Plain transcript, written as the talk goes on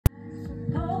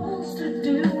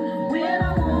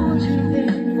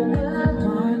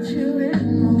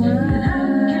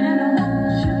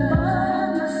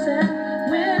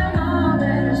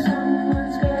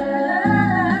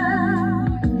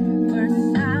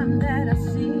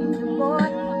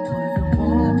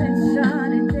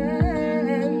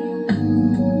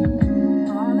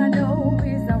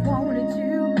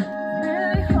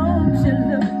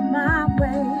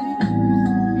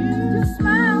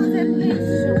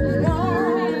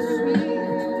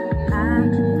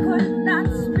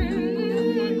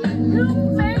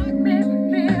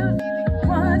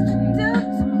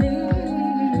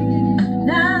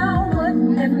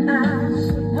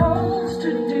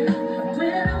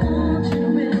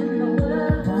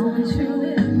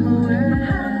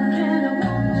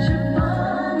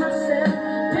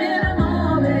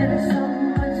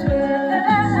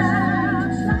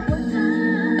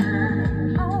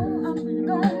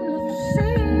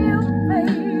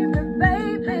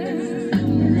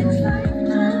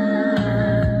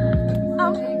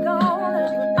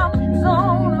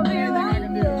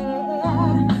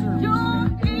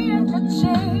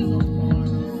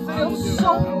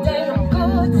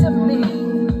to me.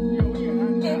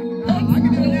 It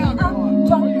makes me, I don't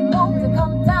want to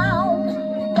come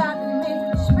down. Got me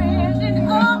spinning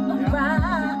all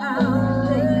around.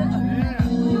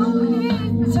 You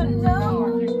need to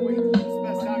know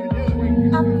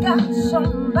I've got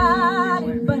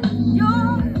somebody, but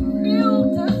you're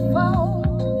beautiful.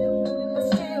 But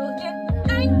still,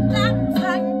 it ain't that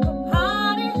type of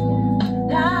party.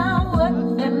 Now what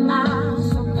am I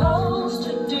supposed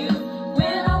to do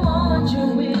when I want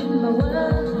you in my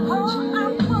world? Oh,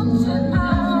 I want you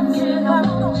out, and I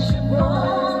want you for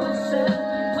myself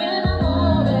when I'm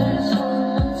already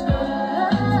someone's girl.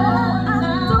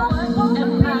 I don't want to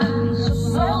be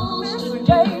supposed to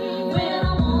do when I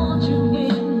want you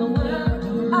in my world.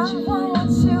 I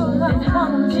want you, I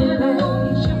want you,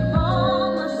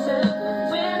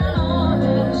 baby.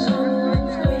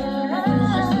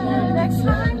 Next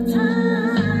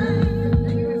lifetime,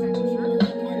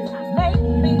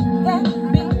 maybe let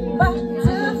me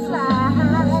butterfly.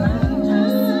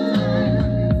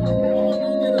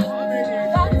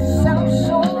 That sounds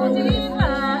so divine.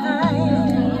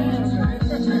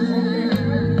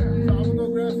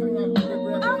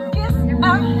 I guess I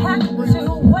have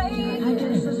to wait.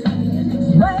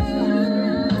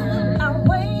 I'll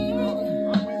wait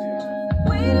a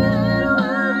little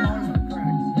while.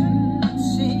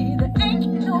 See, there ain't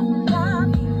no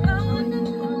time coming.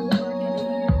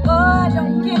 Boy,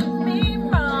 don't get me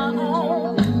wrong.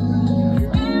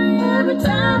 Every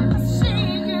time I see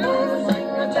you,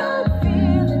 I don't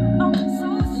feel it oh so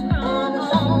strong.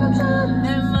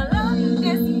 And my love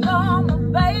is for my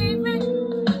baby,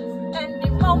 and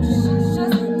emotions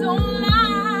just don't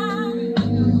lie.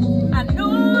 I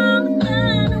know I'm the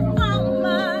kind of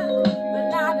woman, but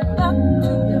not enough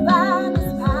to divide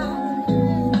this pie.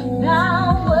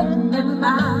 Now what am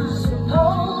I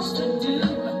supposed to do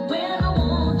when I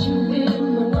want you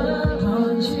in the world?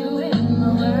 Want you in the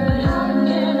world? How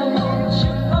can I want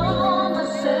you for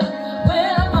myself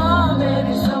when I'm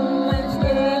already someone's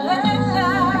girl?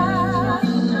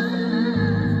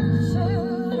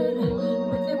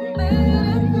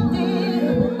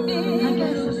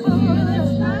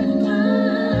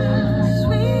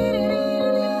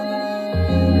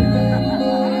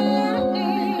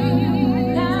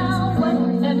 Now what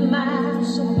am I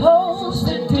supposed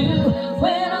to do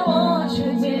when I want you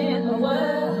in the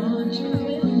world?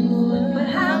 But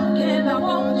how can I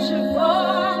want you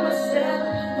for myself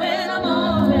when I'm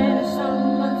already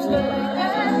someone's girl?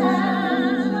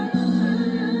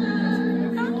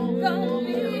 I'm gonna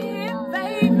be here,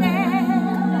 baby.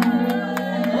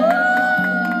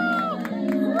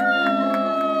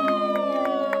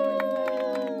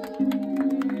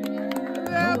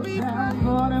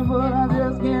 But I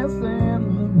just can't stand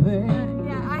the pain.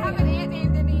 Yeah, I have an aunt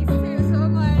named Denise too, so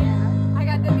I'm like, I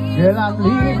got Denise, Girl, I'm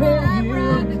Lauren, leaving and you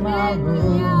Efra, in and my Nick,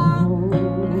 room.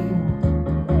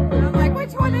 and I'm like,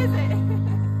 which one is it?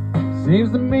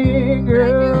 Seems to me,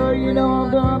 girl, you know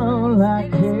I'm done all I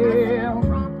can.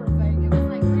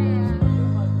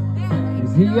 You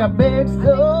see, I beg,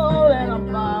 stole, and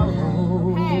I'm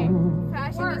borrowed. Hey,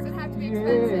 fashion doesn't have to be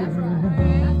expensive.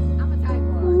 I'm a type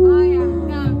one. Oh yeah,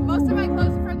 no, most of my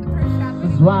clothes are from the thrift shop.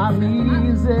 That's why I'm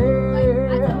easy. Like,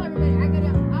 I tell everybody, I go to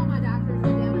all my doctors are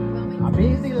down in Wilmington. I'm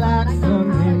easy like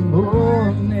Sunday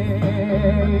morning.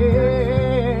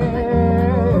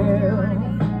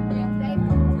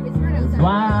 That's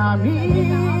why I'm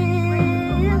easy.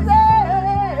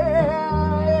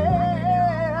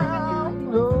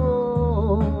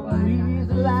 Oh, I'm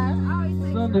easy like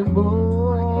Sunday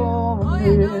morning. Oh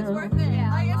yeah, no, it's worth it.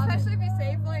 Like, especially if you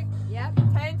save like,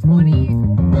 10, 20,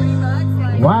 40 bucks.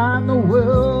 Like, Why in the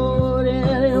world it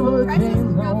ever prices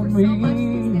changed go on for so me? much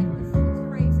these days. It's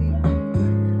crazy.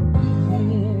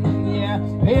 Yeah,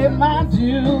 pay my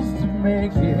dues to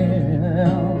make it.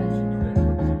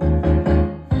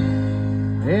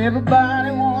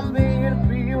 Everybody wants me to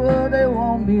be what they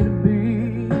want me to be.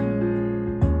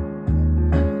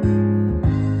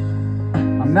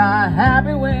 I'm not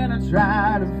happy when I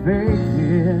try to fake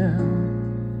it.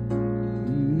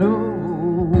 No.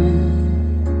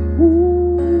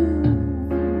 Ooh,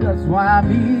 that's why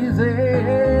I'm easy.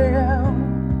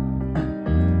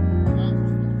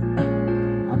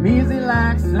 I'm easy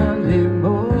like Sunday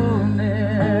morning.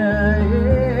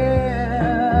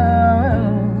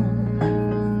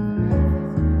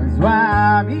 That's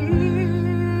why I'm easy.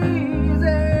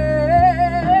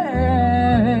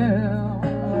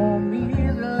 I'm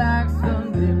easy like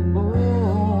Sunday morning.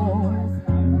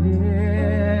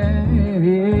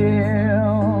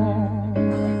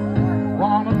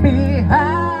 Wanna be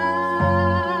high,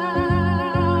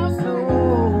 so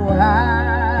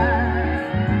high.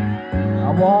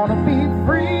 I wanna be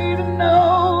free.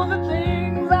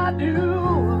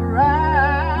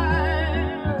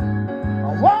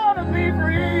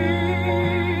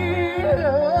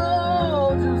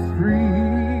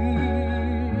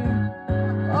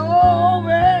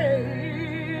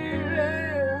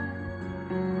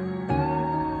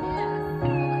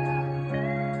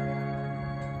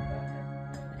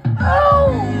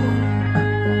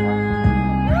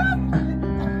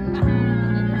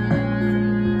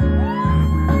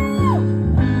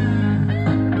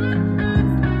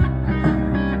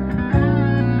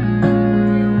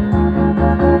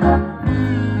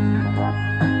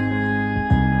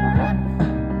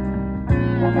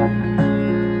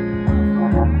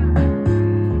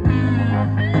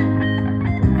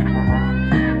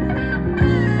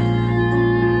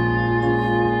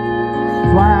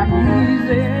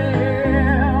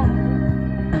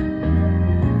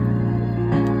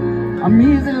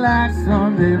 like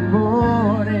Sunday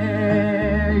morning.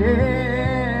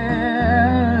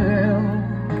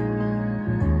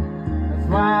 That's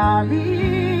why I'm easy.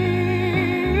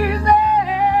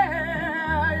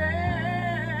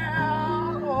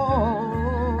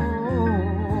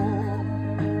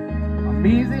 I'm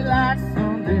easy like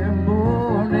Sunday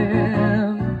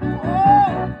morning.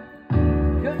 Oh,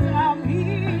 'cause I'm easy.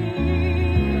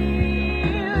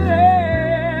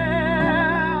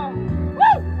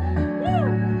 Woo! Woo!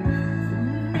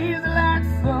 I'm easy like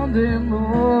Sunday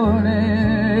morning.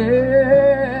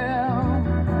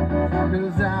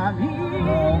 'Cause I'm easy.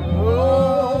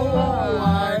 Oh,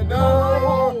 I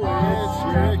know it's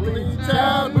strictly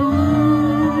taboo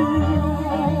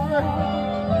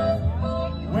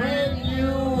when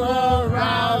you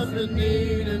arouse the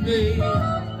need in me.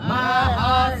 My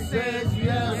heart says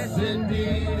yes,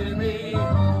 indeed, in me.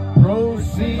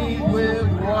 Proceed with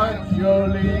what you're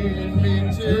leading me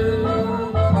to.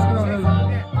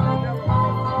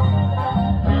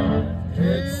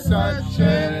 It's such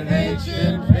an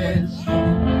ancient pitch,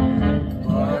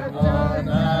 but one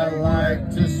I like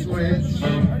to switch.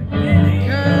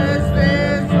 'Cause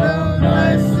there's no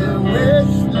nicer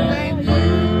wish than you.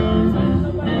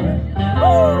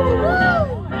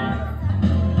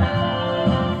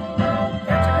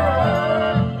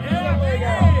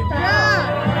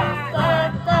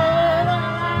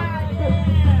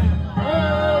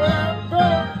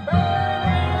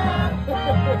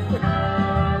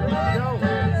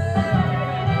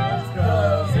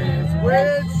 Cause it's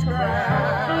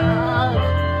witchcraft,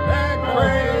 that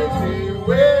crazy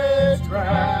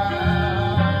witchcraft.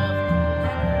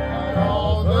 And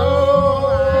although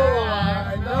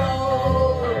I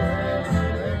know it's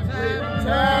strictly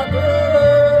taboo,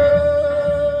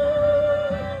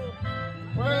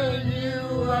 when you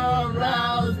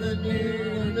arouse the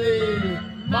need in me,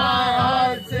 my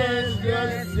heart says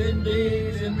yes,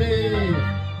 indeed, in me.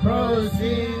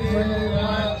 Proceed with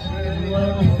what you're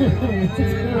looking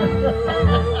to.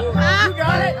 You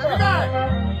got it, you got it.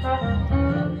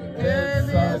 It's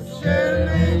such an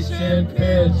ancient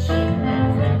pitch,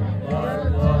 but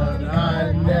one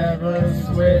I'd never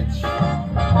switch.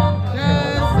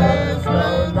 'Cause there's no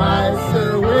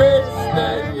nicer witch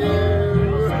than you.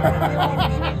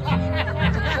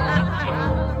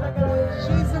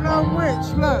 She's an old witch,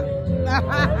 look.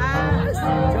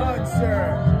 Done, sir.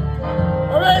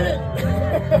 I made it.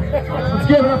 Let's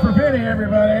give it up for Vinny,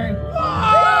 everybody.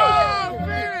 Oh,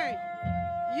 Vinny!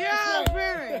 Yeah,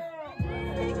 Vinny!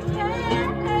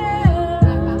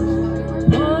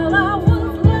 All I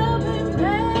was loving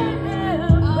baby.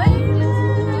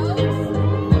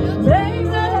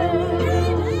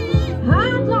 I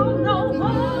don't know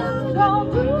what I'm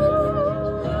gonna do.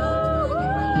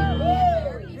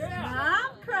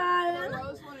 I'm crying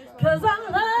 'cause I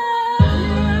love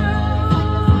you.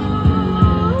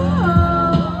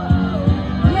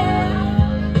 Yeah,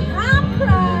 I'm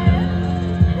crying.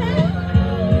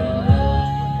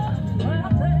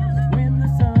 When the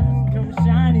sun comes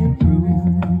shining through,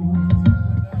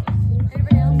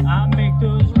 I make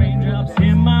those raindrops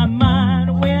in my mind.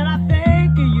 When I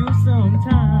think of you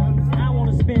sometimes, I want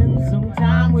to spend some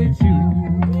time with you.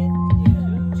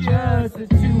 Just the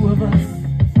two of us.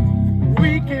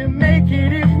 We can make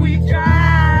it if we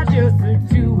try. Just the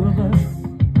two of us.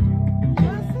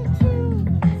 Just the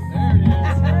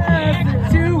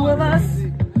two of us.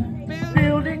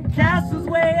 Building castles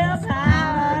way up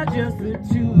high. Just the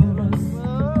two of us.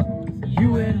 You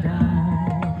and I.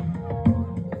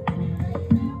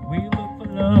 We look for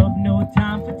love, no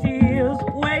time for tears.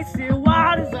 Wasted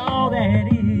water's all that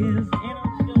is. And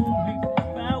I'm gonna make the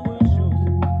power show.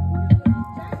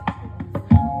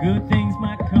 Good things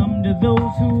might come to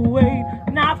those who wait,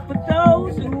 not for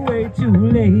those who wait too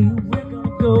late. We're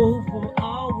gonna go for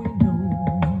all we know.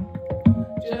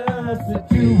 Just the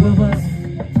two of us.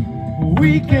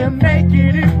 We can make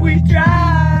it if we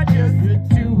try. Just the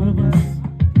two of us.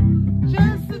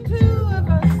 Just the two of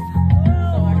us.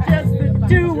 Just the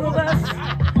two of us.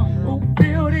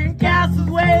 Building castles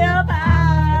way up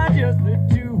high. Just the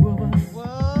two of us.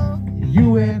 Whoa.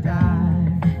 You and I.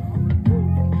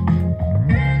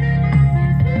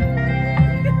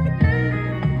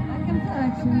 I can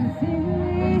touch and see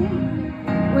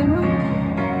when we're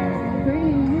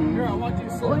free. Here, I want you to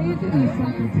sit. Boy, you do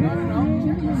something to me.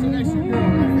 Sit next to your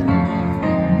girl.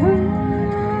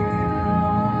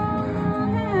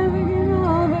 Never get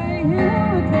over you.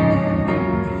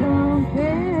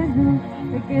 Something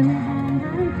that can hide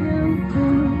you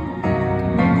too.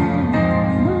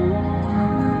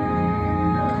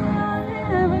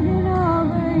 Never get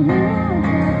over you.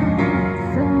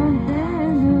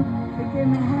 Something that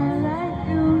can hide like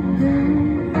you do.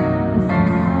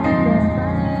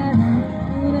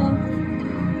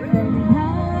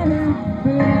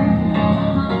 Baby,